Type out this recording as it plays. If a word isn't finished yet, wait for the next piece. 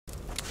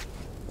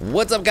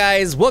What's up,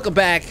 guys? Welcome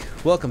back.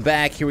 Welcome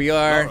back. Here we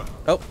are. Lara,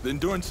 oh, the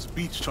Endurance is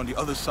beached on the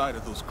other side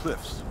of those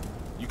cliffs.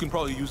 You can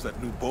probably use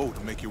that new bow to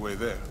make your way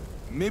there.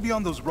 Maybe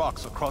on those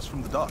rocks across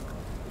from the dock.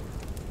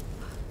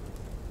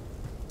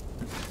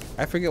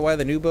 I forget why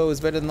the new bow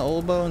is better than the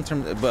old bow in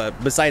terms, but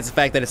besides the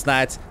fact that it's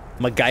not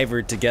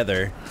MacGyvered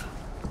together.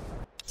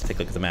 Let's take a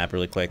look at the map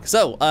really quick.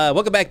 So,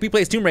 welcome back. We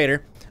play Tomb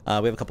Raider. We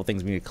have a couple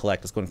things we need to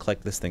collect. Let's go and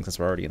collect this thing since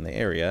we're already in the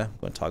area. I'm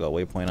going to toggle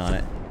a waypoint on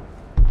it.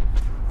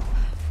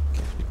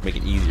 Okay, make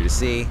it easier to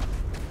see.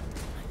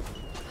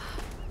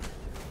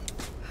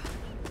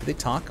 Do they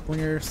talk when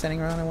you're standing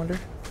around, I wonder?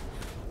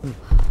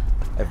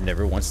 I've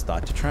never once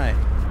thought to try.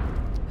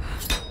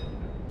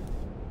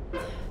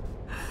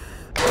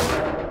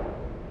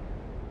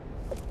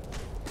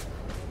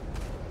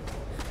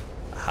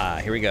 Aha,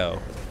 here we go.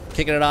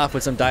 Kicking it off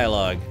with some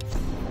dialogue.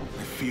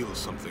 I feel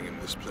something in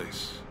this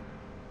place.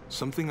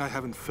 Something I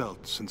haven't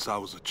felt since I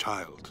was a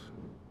child.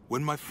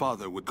 When my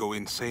father would go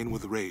insane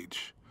with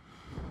rage,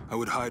 I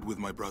would hide with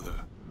my brother,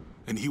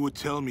 and he would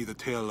tell me the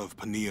tale of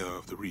Pania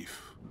of the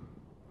Reef.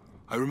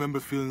 I remember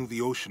feeling the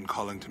ocean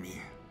calling to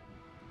me.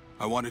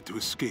 I wanted to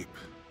escape,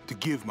 to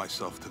give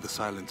myself to the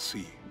silent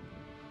sea.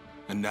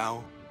 And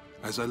now,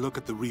 as I look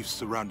at the reefs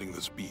surrounding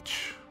this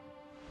beach,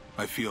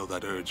 I feel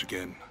that urge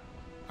again.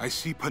 I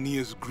see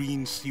Pania's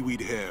green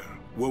seaweed hair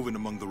woven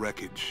among the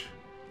wreckage.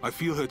 I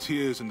feel her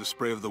tears in the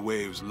spray of the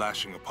waves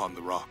lashing upon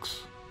the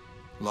rocks.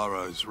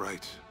 Lara is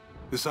right.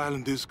 This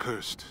island is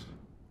cursed.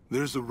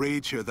 There's a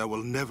rage here that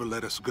will never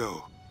let us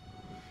go.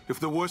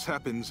 If the worst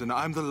happens and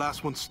I'm the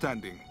last one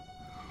standing,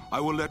 I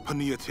will let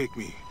Pania take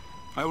me.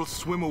 I will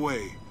swim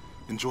away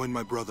and join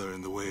my brother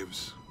in the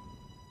waves.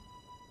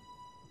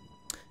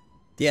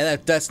 Yeah,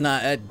 that's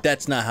not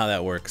how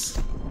that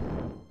works.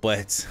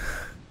 But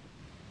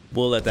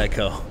we'll let that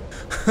go.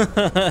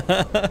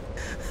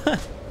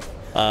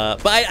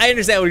 But I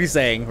understand what he's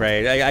saying,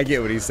 right? I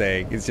get what he's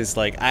saying. It's just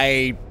like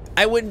I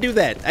wouldn't do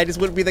that. I just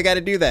wouldn't be the guy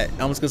to do that.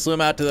 I'm just gonna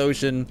swim out to the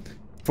ocean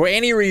for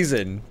any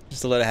reason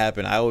just to let it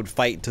happen. I would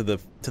fight to the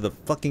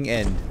fucking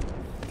end.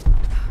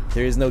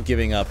 There is no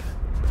giving up.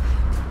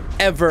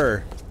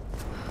 Ever.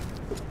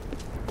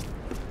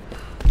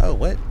 Oh,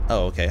 what?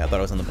 Oh, okay. I thought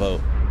I was on the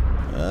boat.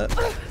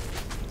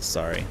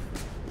 Sorry.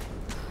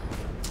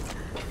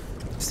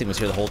 This thing was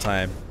here the whole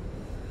time.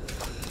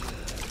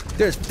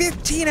 There's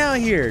 15 out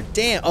here.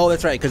 Damn. Oh,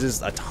 that's right, because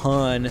there's a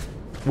ton.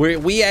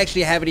 We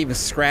actually haven't even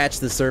scratched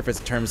the surface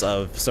in terms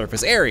of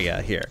surface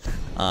area here.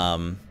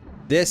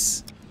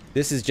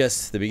 This is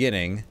just the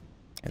beginning,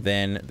 and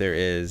then there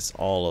is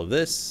all of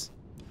this,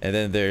 and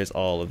then there's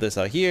all of this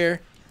out here,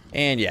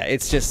 and yeah,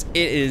 it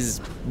is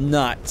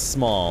not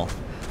small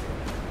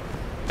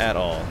at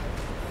all.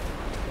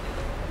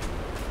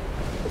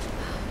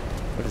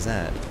 What is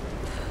that?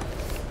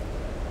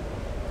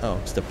 Oh,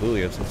 just a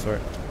buoy of some sort.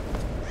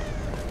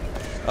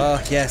 Oh,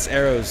 yes,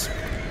 arrows.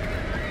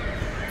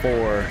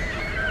 4.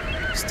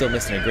 Still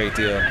missing a great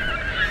deal.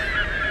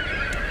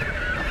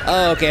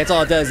 Oh, okay, that's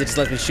all it does. It just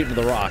lets me shoot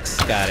into the rocks.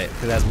 Got it,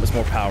 because that's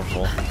more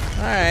powerful.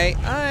 Alright,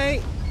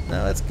 alright.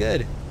 No, that's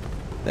good.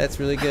 That's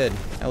really good.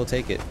 I will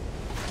take it.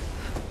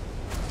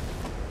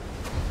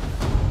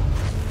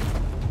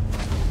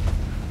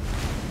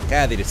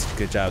 God, they did such a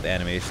good job with the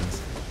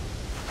animations.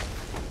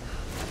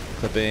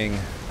 Clipping.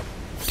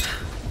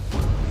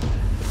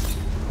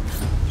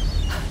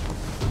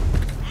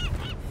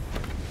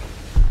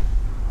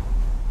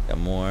 Got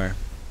more.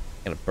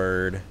 Got a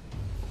bird.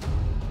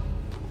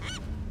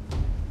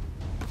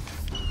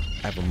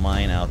 I have a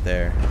mine out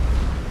there.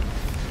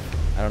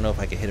 I don't know if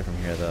I can hit it from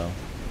here though.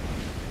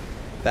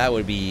 That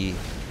would be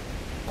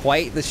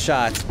quite the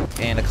shot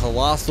and a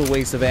colossal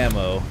waste of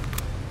ammo.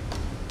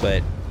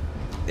 But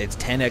it's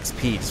 10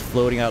 XP just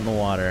floating out in the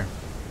water.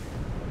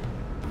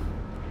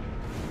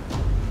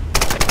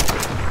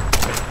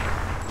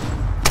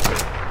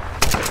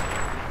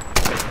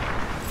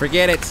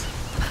 Forget it.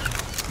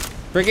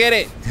 Forget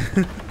it.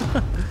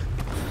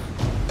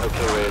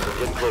 Okay, Reyes, I'm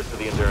getting close to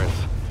the Endurance.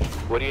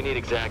 What do you need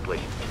exactly?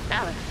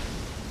 Alex,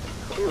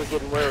 we were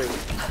getting worried.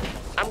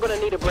 I'm gonna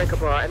need a breaker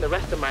bar and the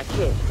rest of my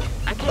kit.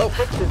 I can't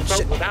fix this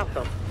boat without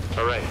them.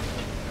 All right,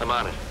 I'm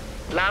on it.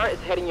 Lara is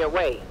heading your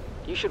way.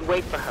 You should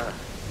wait for her.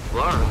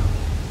 Lara?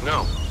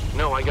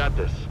 No, I got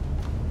this.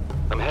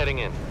 I'm heading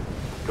in.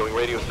 Going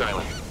radio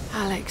silent.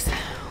 Alex,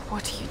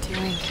 what are you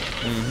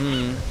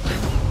doing?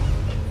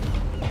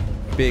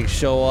 Big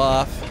show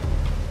off.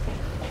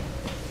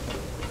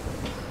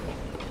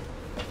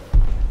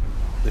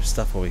 There's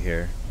stuff over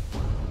here.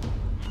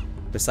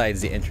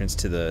 Besides the entrance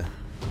to the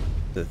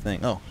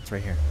thing. Oh, it's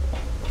right here.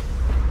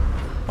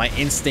 My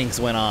instincts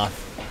went off.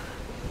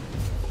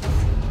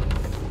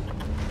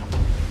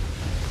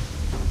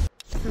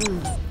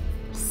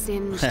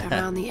 Singed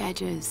around the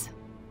edges.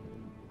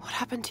 What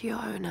happened to your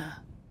owner?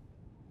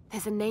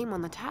 There's a name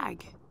on the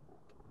tag.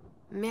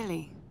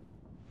 Millie.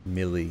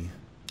 Millie.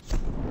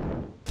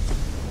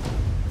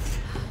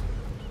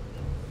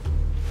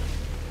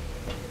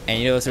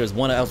 And you notice I was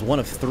one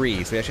of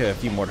 3, so we actually have a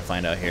few more to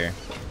find out here.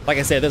 Like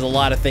I said, there's a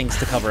lot of things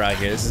to cover out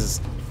here.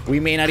 We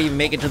may not even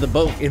make it to the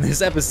boat in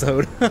this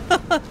episode.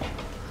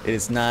 It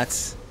is not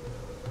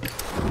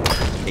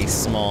a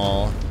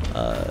small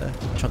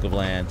chunk of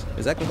land.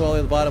 Is that gonna go all the way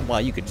to the bottom? Wow,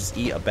 you could just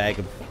eat a bag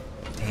of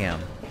damn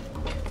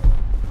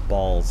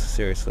balls.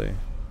 Seriously.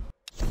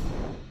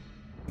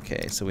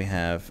 Okay, so we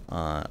have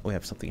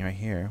something right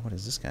here. What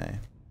is this guy?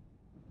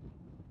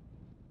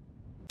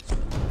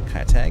 Can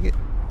I tag it?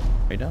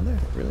 Right down there?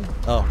 Really?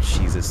 Oh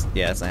Jesus!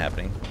 Yeah, that's not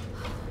happening.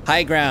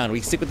 High ground.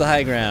 We stick with the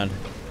high ground.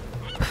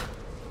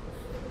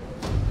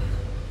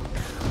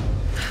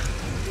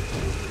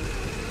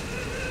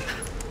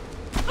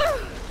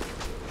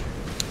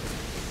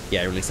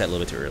 Yeah, I released that a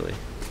little bit too early.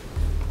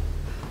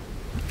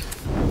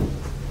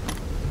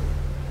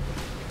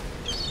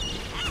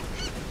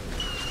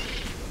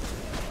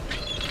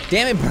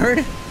 Damn it, bird!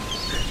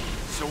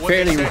 So what do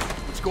you say?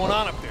 What's going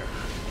on up there?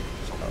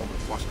 Someone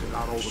busted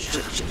out all the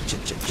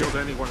tricks. Killed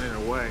anyone in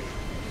a way.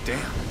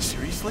 Damn,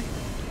 seriously?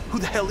 Who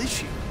the hell is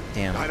she?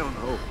 Damn. I don't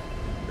know.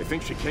 They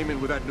think she came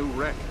in with that new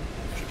wreck.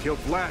 She killed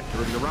Vlad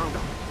during the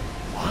roundup.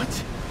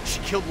 What? She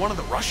killed one of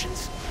the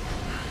Russians?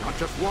 Not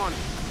just one.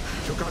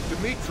 She took out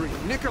Dmitri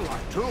and Nikolai,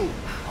 too.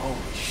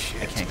 Holy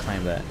shit. I can't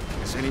claim that.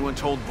 Has anyone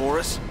told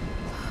Boris?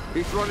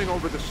 He's running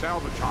over the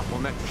salvage hop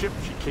on that ship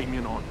she came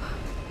in on.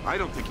 I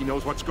don't think he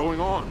knows what's going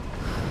on.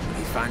 When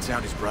he finds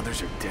out his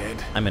brothers are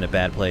dead? I'm in a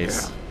bad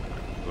place.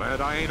 Yeah.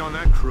 Glad I ain't on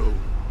that crew.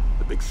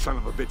 The big son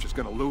of a bitch is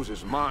gonna lose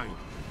his mind.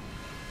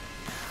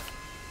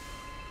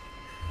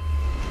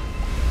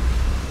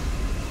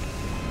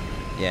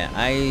 Yeah,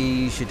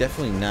 I should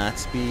definitely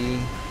not be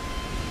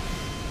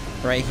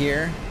right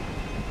here.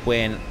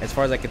 When, as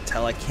far as I could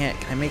tell, I can't.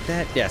 Can I make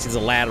that? Yeah, see, there's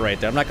a ladder right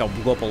there. I'm not gonna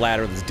go up a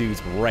ladder with this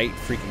dude's right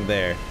freaking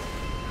there.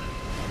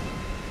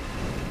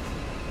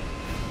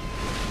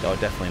 No,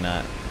 definitely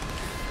not.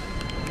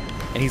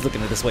 And he's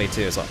looking at this way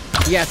too, so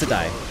he has to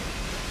die.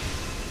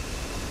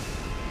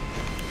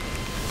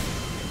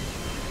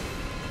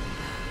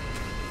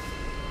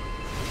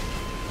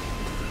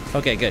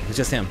 Okay, good. It's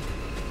just him.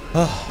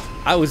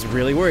 Oh, I was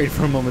really worried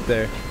for a moment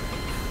there.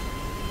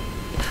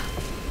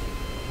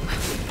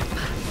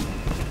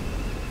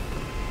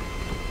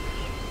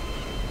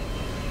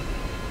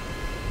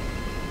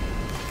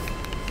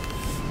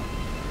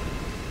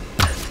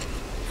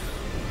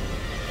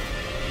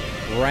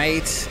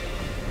 Right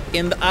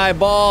in the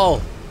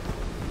eyeball.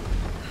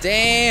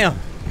 Damn.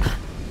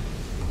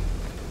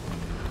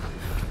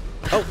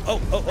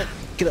 Oh,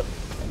 get up.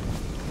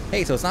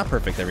 Hey, so it's not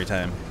perfect every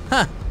time.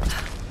 Huh.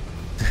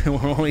 I'm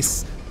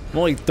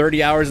only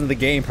 30 hours in the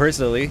game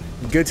personally.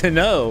 Good to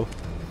know.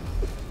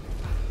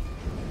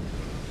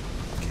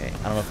 Okay,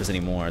 I don't know if there's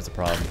any more, it's a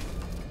problem.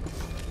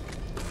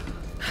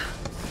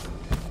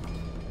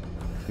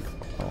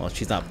 Oh, well,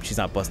 she's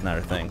not busting out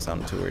her thing, so I'm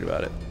not too worried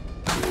about it.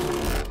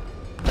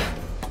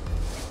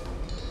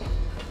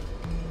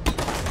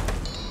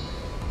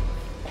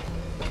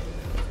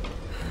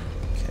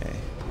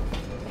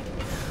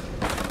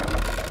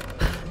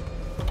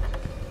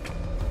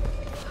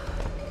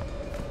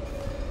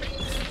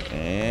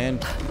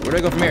 Where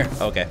do I go from here?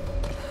 Oh, okay.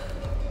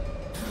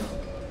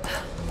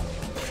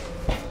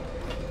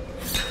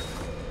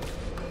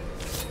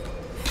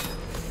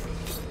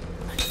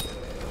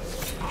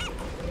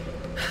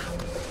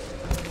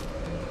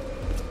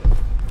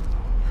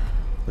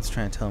 What's it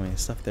trying to tell me?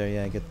 Stuff there,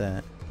 yeah, I get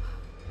that.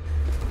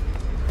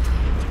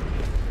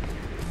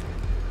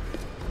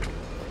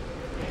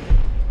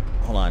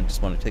 Hold on,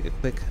 just want to take a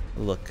quick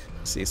look.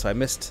 See, so I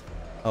missed.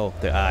 Oh,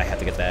 there. I have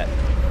to get that.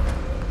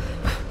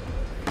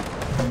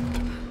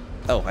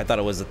 Oh, I thought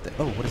it was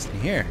oh, what is in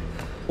here?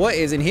 What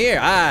is in here?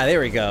 Ah, there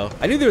we go.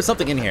 I knew there was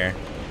something in here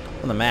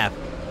on the map.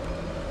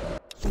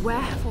 Where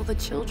have all the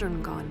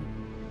children gone?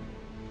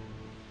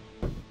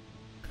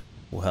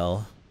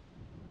 Well.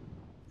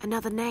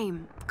 Another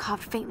name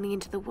carved faintly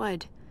into the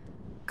wood.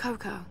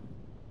 Coco.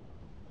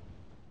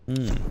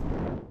 We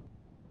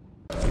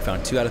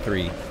found 2 out of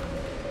 3.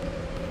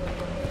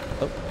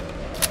 Oh.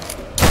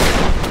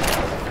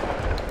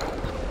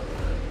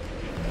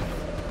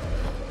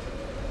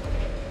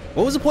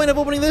 What was the point of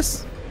opening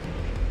this?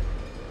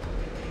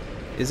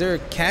 Is there a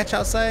catch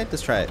outside?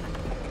 Let's try it.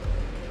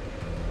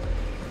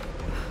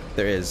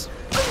 There is.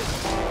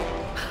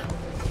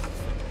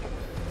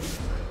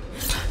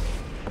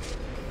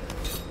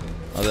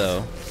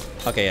 Although,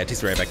 okay, yeah, it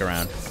takes me right back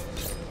around.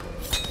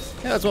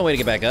 Yeah, that's one way to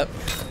get back up.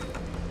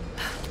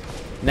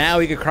 Now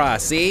we can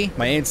cross. See?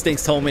 My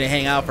instincts told me to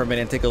hang out for a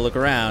minute and take a look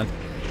around.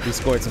 We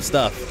scored some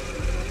stuff.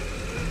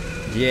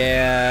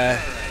 Yeah.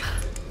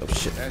 Oh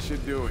shit. That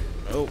should do it.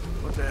 Oh.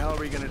 What the hell are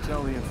we gonna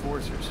tell the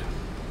enforcers?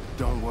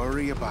 Don't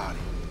worry about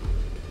it.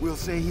 We'll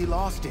say he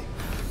lost it.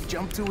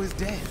 Jumped to his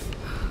death.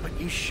 But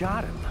you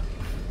shot him.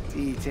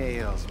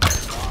 Details.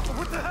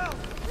 What the hell?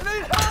 You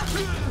need help!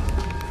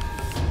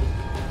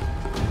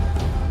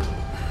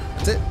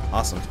 That's it?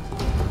 Awesome.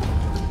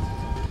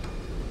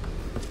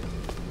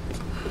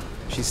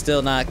 She's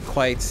still not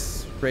quite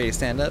ready to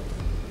stand up.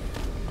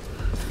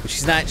 But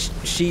she's not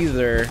sheathed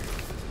her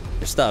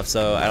stuff,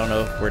 so I don't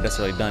know if we're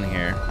necessarily done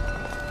here.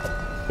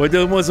 But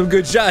that was some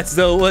good shots,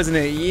 though, wasn't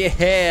it?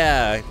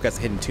 Yeah. Got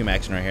some hidden tomb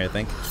action right here, I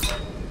think.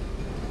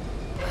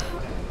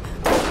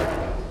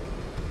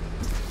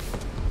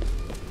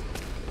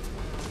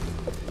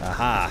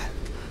 Aha.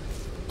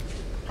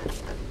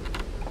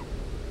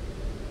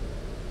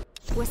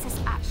 Was this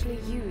actually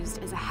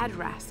used as a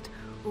headrest,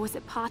 or was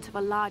it part of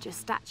a larger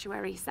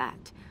statuary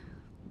set?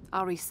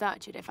 I'll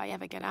research it if I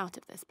ever get out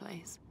of this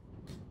place.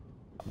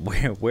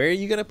 Where are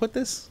you gonna put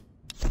this?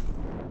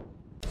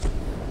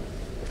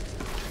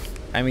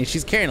 I mean,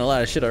 she's carrying a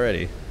lot of shit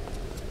already.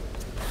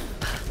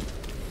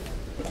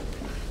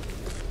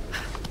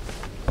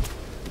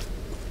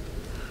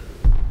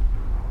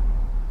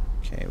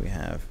 Okay, we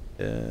have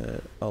a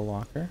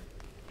locker.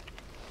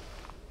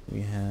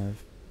 We have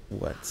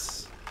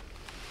what's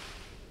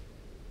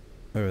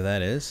whatever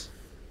that is.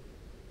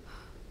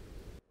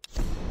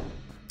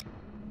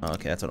 Oh,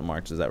 okay, that's what it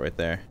marks. Is that right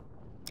there?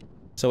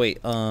 So wait,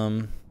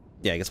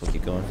 yeah, I guess we'll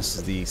keep going. This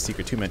is the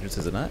secret tomb entrance,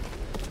 is it not?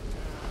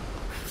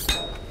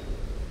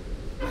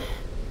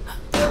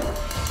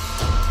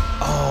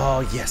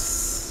 Oh,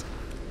 yes.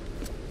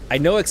 I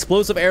know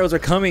explosive arrows are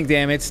coming,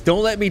 damn it.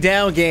 Don't let me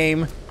down,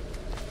 game.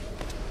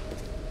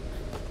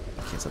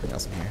 Okay, something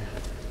else in here.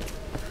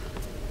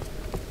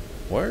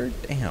 Word?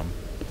 Damn.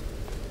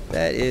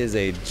 That is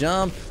a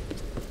jump.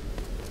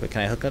 Wait,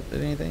 can I hook up to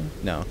anything?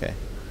 No, okay.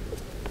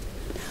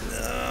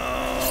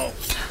 No.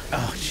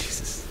 Oh,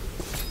 Jesus.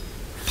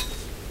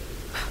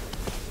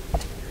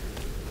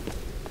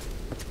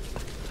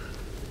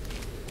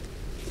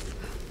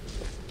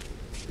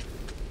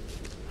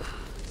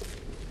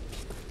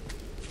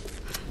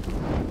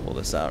 Pull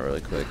this out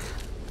really quick.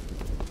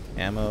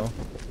 Ammo.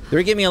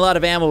 They're giving me a lot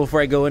of ammo before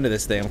I go into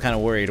this thing. I'm kind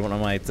of worried when I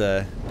might,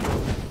 this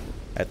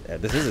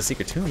is a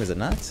secret tomb, is it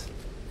not?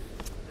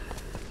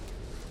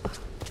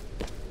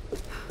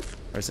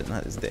 Or is it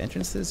not? Is it the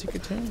entrance to the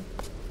secret tomb?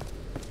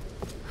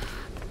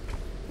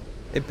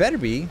 It better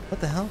be. What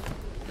the hell?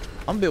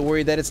 I'm a bit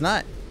worried that it's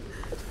not.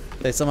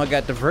 They somehow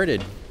got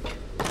diverted.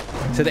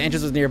 So the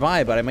entrance was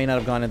nearby, but I may not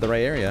have gone in the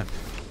right area.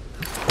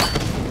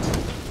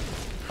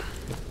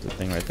 There's a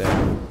thing right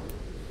there.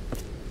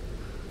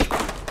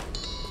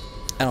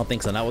 I don't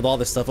think so. Not with all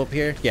this stuff up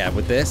here. Yeah,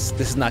 with this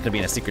is not gonna be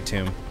in a secret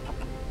tomb.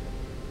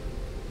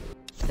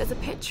 There's a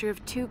picture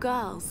of two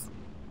girls.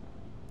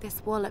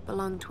 This wallet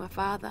belonged to her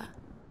father.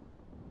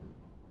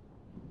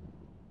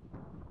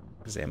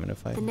 Examine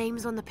if I... The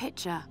names on the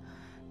picture,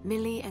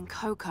 Millie and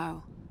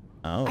Coco.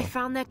 Oh. I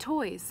found their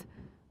toys.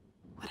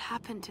 What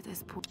happened to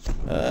this poor...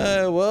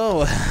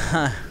 Well,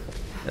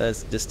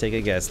 let's just take a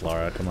guess,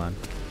 Lara. Come on.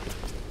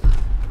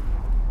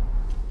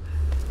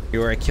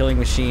 You are a killing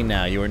machine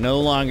now. You are no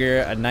longer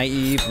a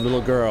naive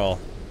little girl.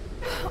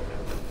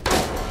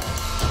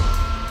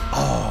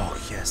 Oh,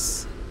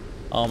 yes.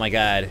 Oh my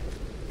god.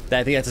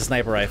 I think that's a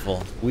sniper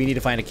rifle. We need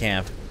to find a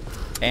camp.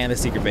 And a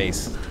secret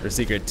base. Or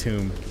secret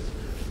tomb.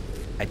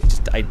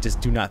 I just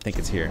do not think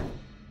it's here.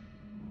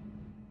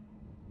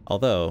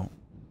 Although,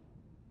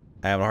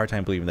 I have a hard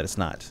time believing that it's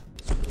not.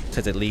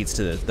 Since it leads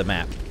to the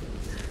map.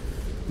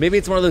 Maybe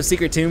it's one of those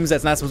secret tombs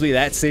that's not supposed to be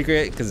that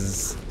secret,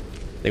 because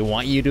they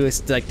want you to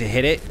like to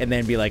hit it and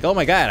then be like, oh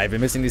my god, I've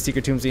been missing these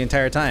secret tombs the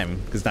entire time.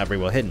 Because it's not very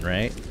well hidden,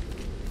 right?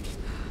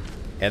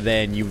 And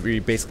then you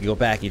basically go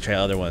back and you try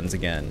other ones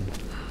again.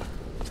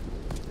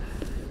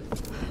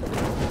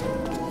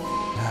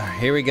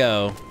 Here we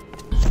go.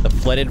 The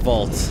flooded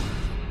vault.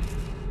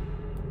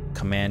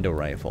 Commando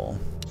rifle.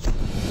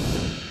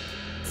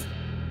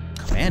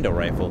 Commando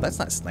rifle? That's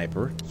not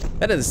sniper.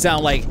 That doesn't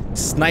sound like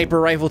sniper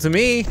rifle to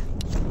me.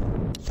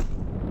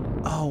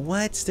 Oh,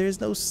 what? There's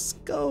no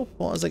scope.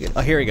 What was like?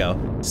 Oh, here we go.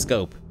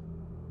 Scope.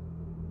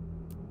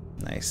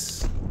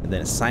 Nice. And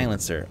then a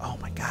silencer. Oh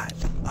my god.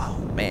 Oh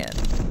man.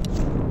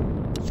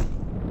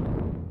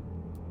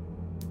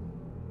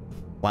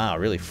 Wow,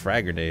 really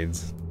frag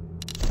grenades.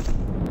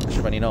 Not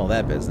sure if I need all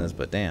that business,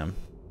 but damn.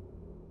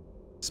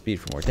 Speed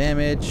for more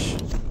damage.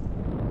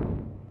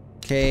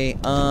 Okay,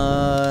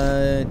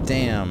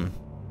 damn.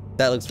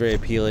 That looks very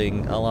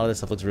appealing. A lot of this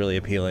stuff looks really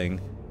appealing.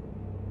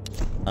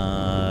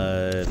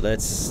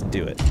 Let's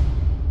do it.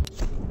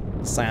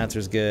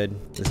 Silencer's good.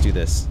 Let's do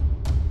this.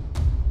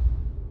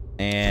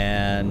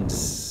 And,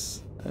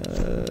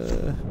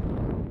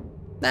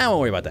 nah, I won't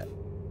worry about that.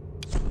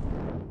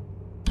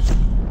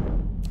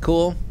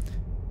 Cool.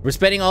 We're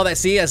spending all that.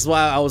 See, that's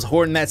why I was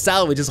hoarding that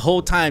salvage this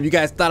whole time. You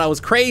guys thought I was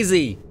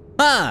crazy,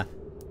 huh?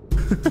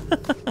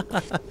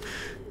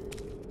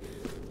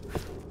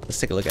 Let's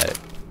take a look at it.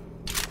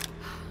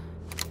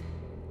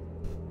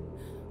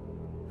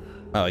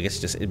 Oh, I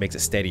guess it makes it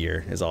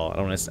steadier is all. I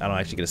don't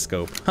actually get a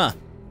scope, huh?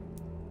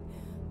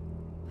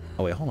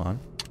 Oh wait, hold on.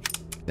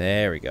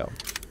 There we go.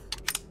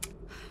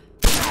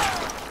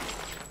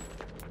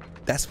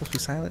 That's supposed to be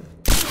silent.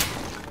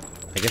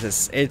 I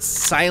guess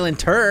it's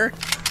silenter.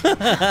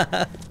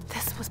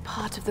 This was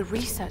part of the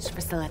research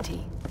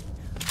facility.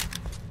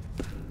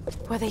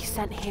 Were they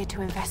sent here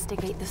to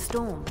investigate the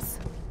storms?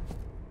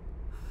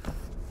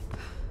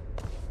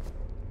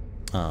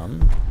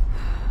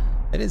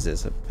 What is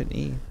this? A put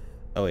E?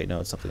 Oh wait, no,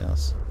 it's something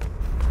else.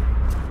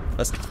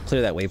 Let's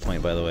clear that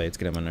waypoint, by the way. It's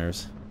getting on my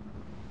nerves.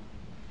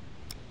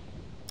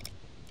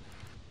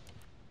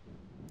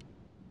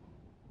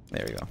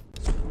 There we go.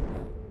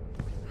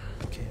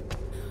 Okay.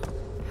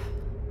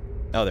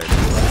 Oh, there it is.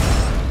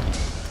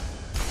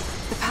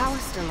 The power's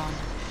still on.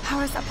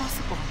 How is that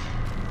possible?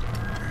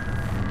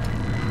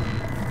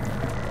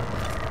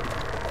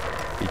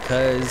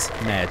 Because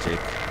magic.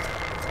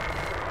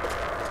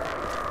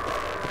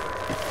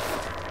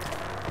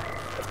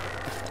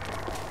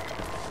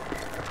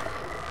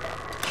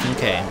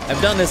 Okay,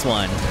 I've done this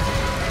one.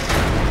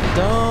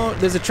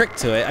 There's a trick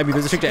to it. I mean,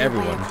 there's a trick to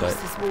everyone, but...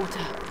 This water.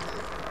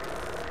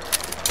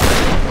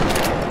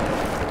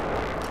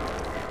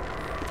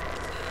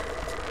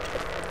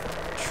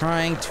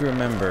 Trying to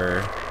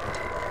remember.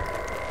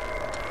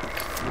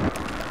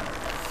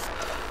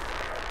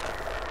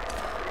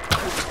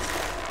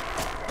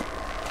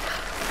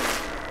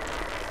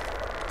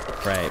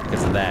 Right,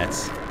 because of that.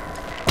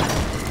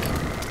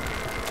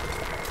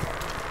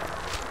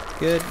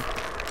 Good.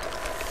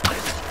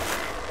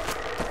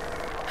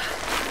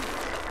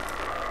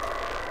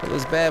 Put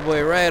this bad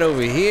boy right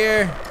over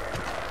here.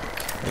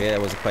 Okay,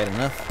 that wasn't quite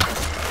enough.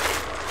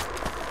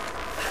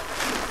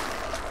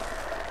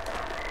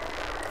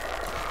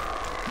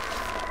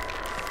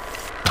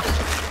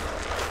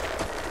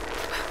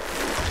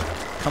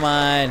 Come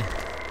on.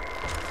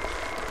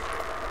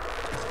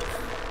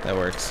 That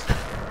works.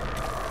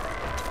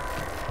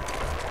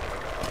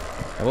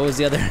 And what was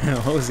the other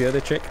what was the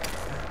other trick?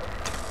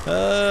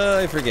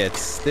 I forget.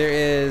 There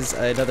is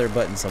another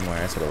button somewhere.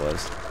 That's what it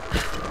was.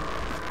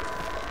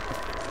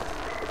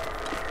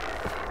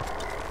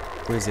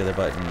 Where's the other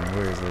button?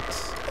 Where is it?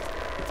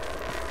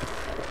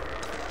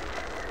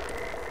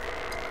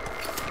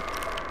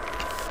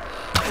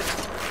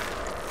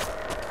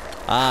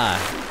 Ah,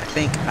 I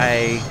think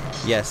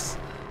yes.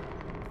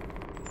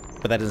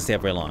 But that doesn't stay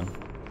up very long.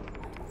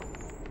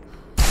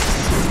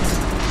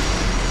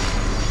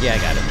 Yeah, I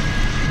got it.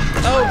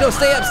 Oh, no,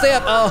 stay up, stay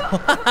up! Oh!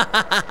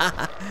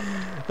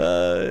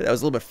 That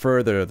was a little bit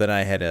further than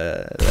I had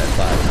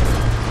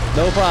thought.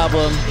 No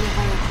problem.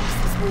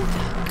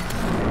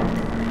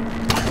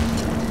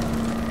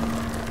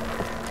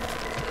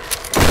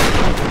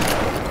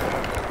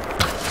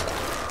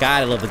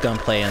 God, I love the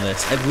gunplay in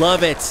this. I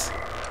love it!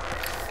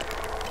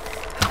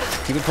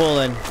 Keep it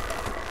pulling.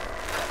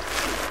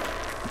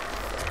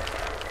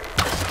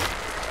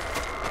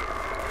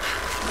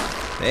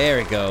 There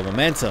we go,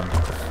 momentum.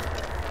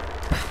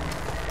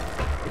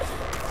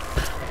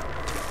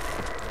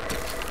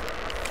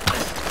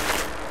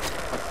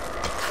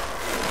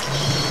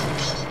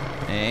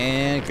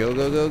 And go,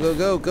 go, go, go,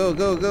 go, go,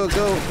 go, go,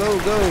 go, go,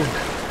 go.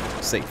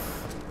 Safe.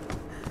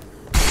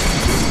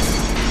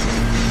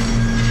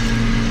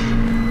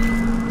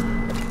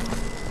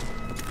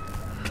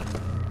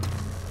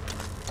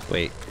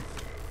 Wait.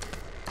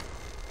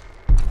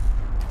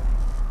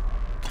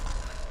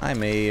 I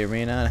may or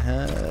may not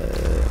have...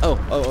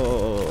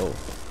 Oh.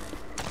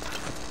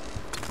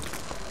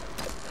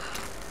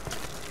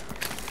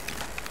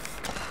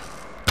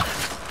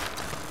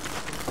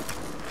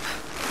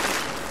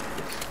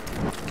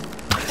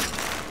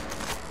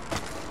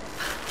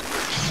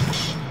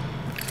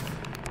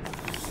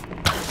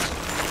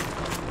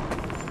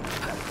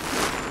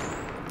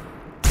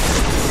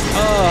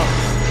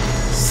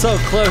 So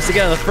close to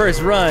get on the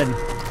first run.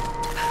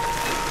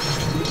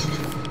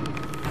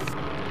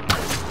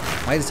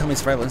 Why does it tell me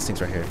survival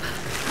instincts right here?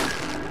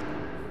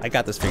 I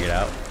got this figured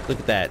out. Look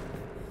at that.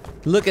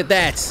 Look at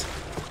that.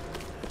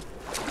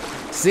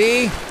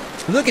 See?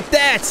 Look at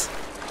that.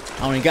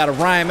 I only got a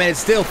rhyme and it's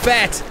still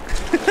fat.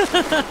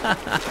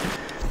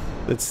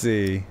 Let's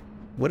see.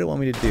 What do it want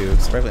me to do?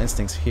 Survival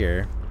instincts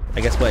here.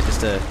 I guess what? Just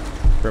to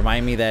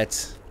remind me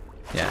that...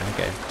 Yeah,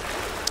 okay.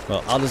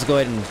 Well, I'll just go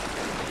ahead and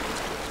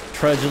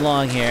trudge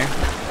along here.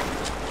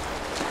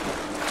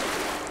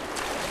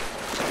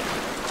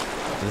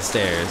 To the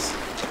stairs.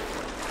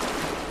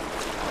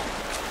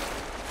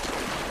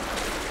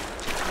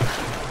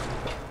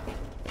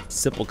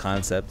 Simple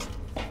concept.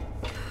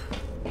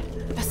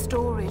 A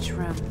storage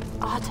room.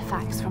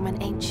 Artifacts from an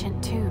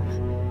ancient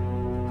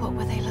tomb. What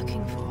were they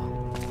looking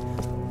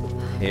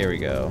for? Here we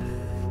go.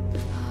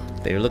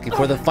 They were looking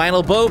for the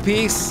final bow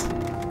piece.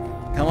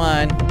 Come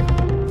on.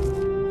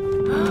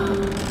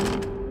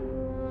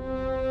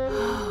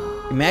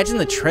 Imagine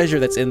the treasure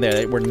that's in there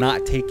that we're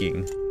not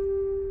taking.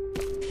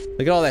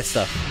 Look at all that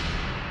stuff.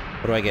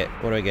 What do I get?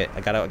 What do I get?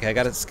 I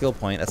got a skill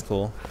point. That's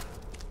cool.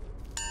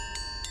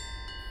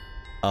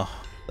 Oh,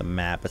 the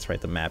map. That's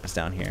right. The map is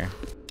down here.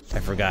 I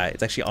forgot.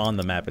 It's actually on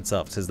the map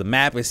itself. It says the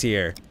map is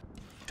here.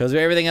 Shows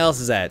where everything else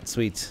is at.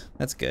 Sweet.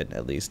 That's good,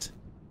 at least.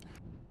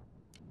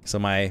 So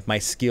my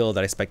skill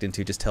that I spec'd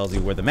into just tells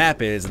you where the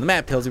map is, and the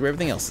map tells you where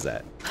everything else is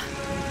at.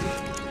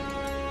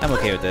 I'm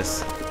okay with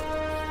this.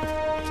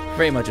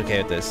 Very much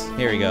okay with this.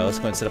 Here we go. Let's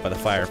go and sit up by the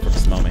fire for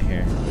just a moment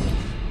here.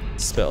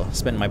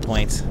 Spend my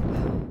point.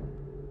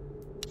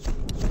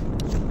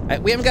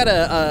 We haven't got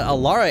a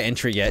Lara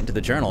entry yet into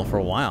the journal for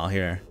a while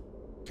here.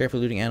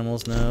 Carefully looting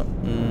animals. No.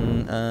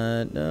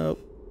 No.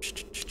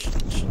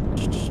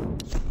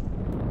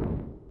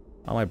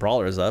 All my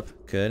brawlers up.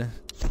 Good.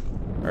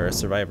 Our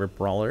survivor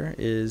brawler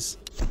is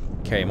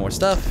carry more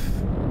stuff.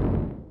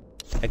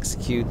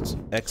 Execute.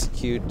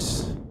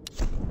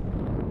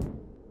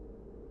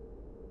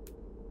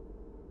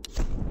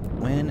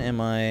 When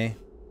am I...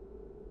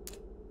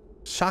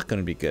 Shotgun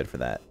would be good for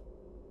that.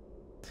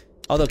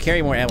 Although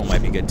carry more ammo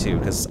might be good too,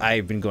 because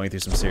I've been going through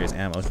some serious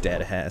ammo.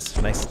 Dead ass.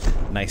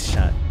 Nice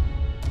shot.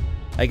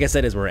 I guess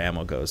that is where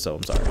ammo goes, so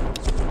I'm sorry.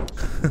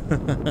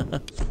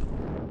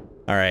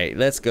 Alright,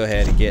 let's go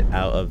ahead and get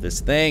out of this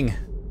thing.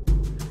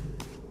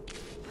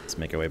 Let's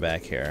make our way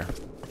back here.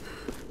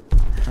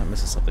 I'm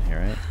missing something here,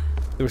 right?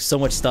 There was so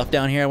much stuff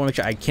down here, I want to make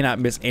sure I cannot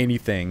miss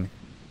anything.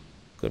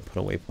 Go ahead and put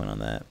a waypoint on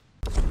that.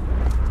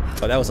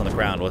 Oh, that was on the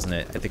ground, wasn't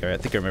it? I think I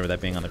remember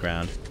that being on the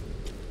ground.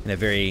 In a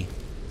very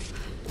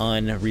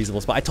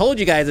unreasonable spot. I told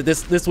you guys that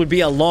this would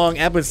be a long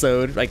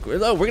episode. Like,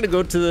 oh, we're gonna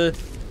go to the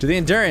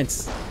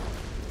endurance.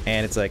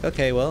 And it's like,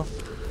 okay, well,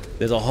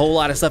 there's a whole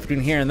lot of stuff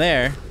between here and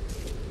there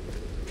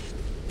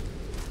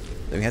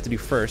that we have to do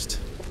first.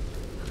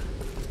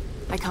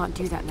 I can't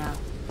do that now.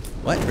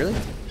 What? Really?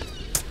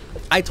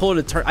 I told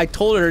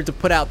her to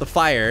put out the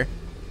fire,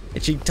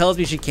 and she tells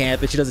me she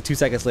can't, but she does it 2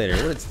 seconds later.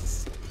 What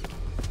is...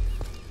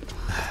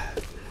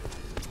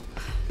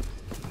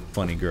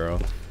 Funny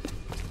girl.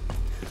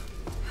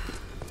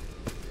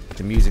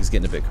 The music's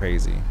getting a bit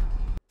crazy.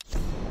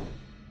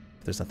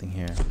 There's nothing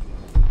here.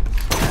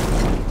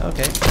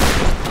 Okay.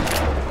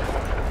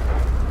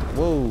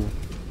 Whoa.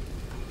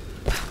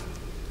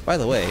 By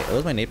the way, are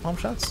those my napalm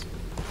shots?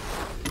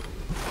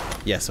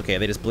 Yes, okay,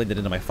 they just blended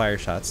into my fire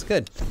shots.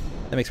 Good.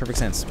 That makes perfect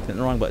sense. Hitting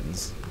the wrong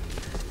buttons.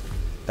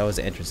 That was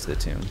the entrance to the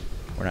tomb.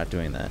 We're not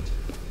doing that.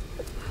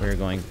 We're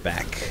going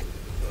back.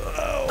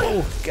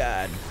 Oh,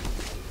 God.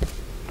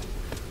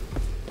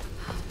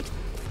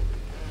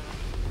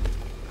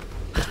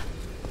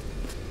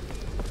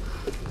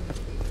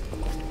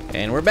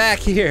 And we're back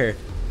here.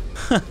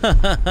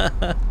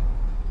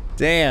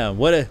 Damn,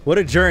 what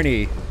a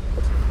journey.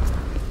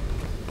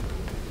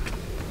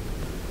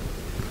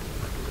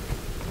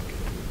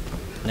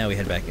 Now we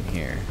head back in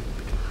here.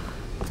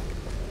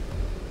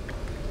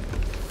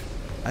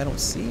 I don't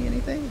see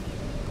anything.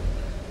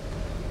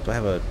 Do I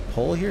have a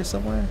pole here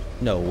somewhere?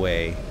 No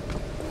way.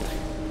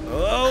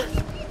 Oh!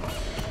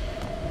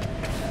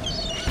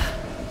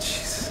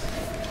 Jeez.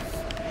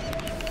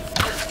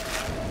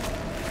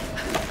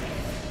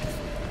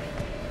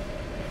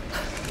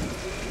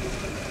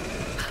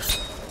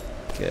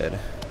 Good.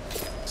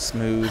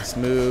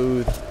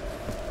 Smooth.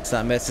 Let's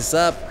not mess this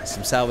up.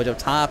 Some salvage up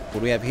top. What do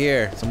we have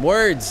here? Some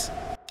words.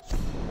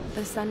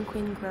 The Sun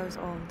Queen grows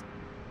old.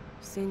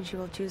 Soon she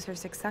will choose her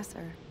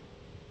successor.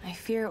 I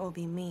fear it will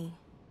be me.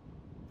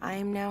 I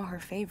am now her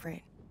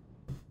favorite.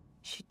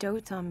 She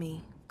dotes on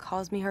me,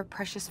 calls me her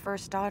precious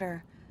first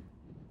daughter.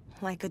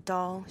 Like a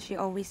doll, she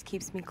always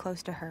keeps me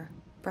close to her,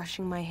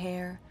 brushing my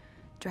hair,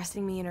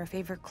 dressing me in her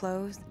favorite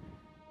clothes.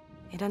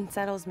 It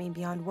unsettles me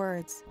beyond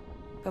words,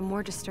 but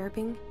more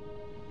disturbing,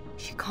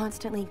 she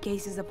constantly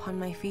gazes upon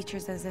my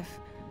features as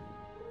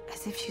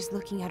if she's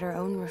looking at her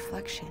own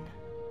reflection.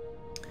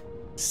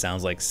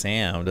 Sounds like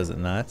Sam, does it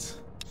not?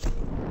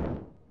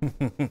 Okay,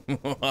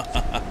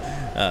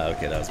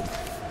 that was an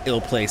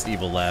ill-placed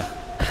evil laugh.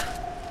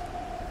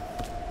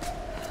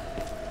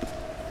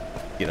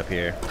 Get up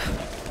here.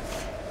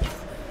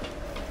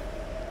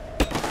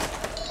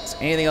 Is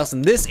there anything else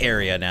in this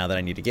area now that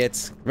I need to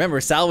get?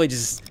 Remember, salvage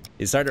is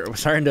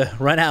starting to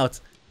run out.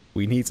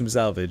 We need some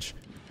salvage.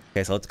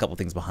 Okay, so I left a couple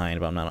things behind,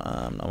 but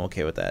I'm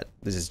okay with that.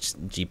 This is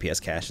just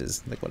GPS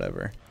caches, like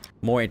whatever.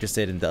 More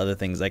interested in the other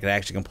things I could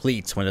actually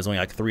complete when there's only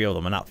like 3 of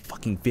them and not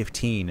fucking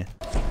 15.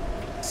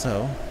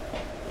 So,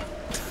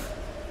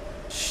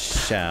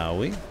 shall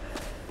we?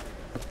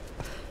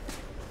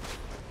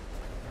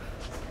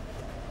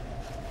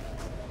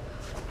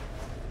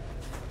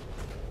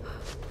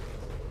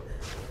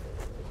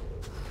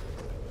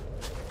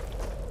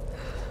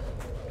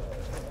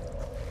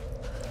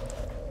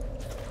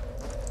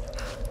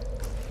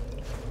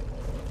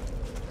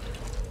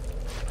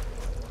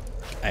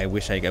 I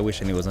wish I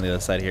knew it was on the other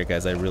side here,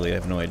 guys. I really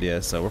have no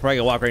idea. So we're probably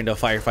gonna walk right into a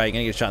firefight,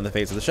 gonna get shot in the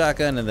face with a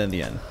shotgun, and then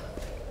the end.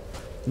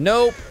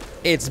 Nope.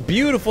 It's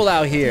beautiful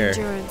out here.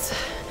 Endurance.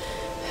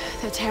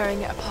 They're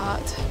tearing it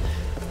apart.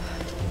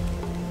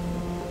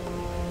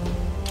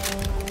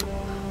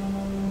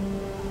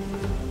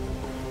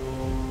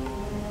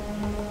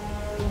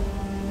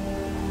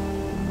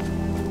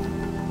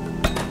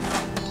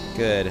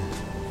 Good.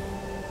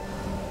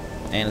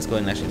 And let's go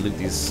ahead and actually loot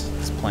this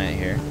plant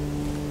here.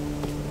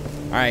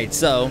 Alright,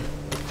 so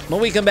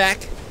when we come back,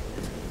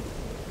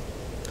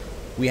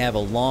 we have a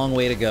long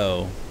way to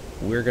go.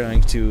 We're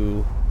going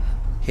to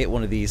hit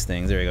one of these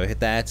things. There we go. Hit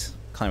that.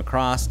 Climb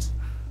across.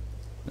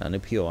 No, new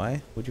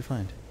POI. What'd you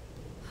find?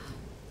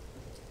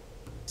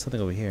 Something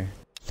over here.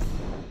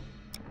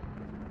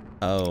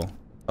 Oh,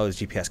 there's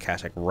GPS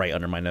cache like right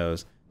under my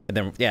nose. And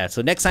then, yeah,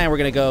 so next time we're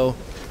going to go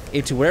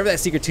into wherever that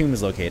secret tomb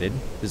is located.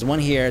 There's one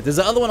here. There's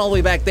the other one all the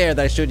way back there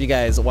that I showed you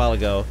guys a while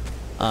ago.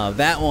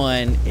 That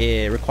one,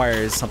 it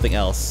requires something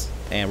else,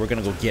 and we're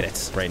gonna go get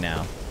it right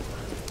now.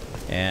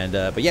 And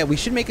but yeah, we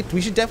should make it.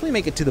 We should definitely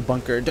make it to the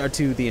bunker or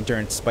to the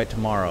endurance by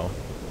tomorrow,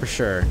 for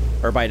sure,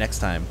 or by next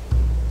time.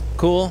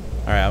 Cool.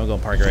 All right, I'm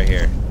gonna park it right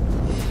here.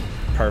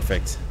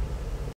 Perfect.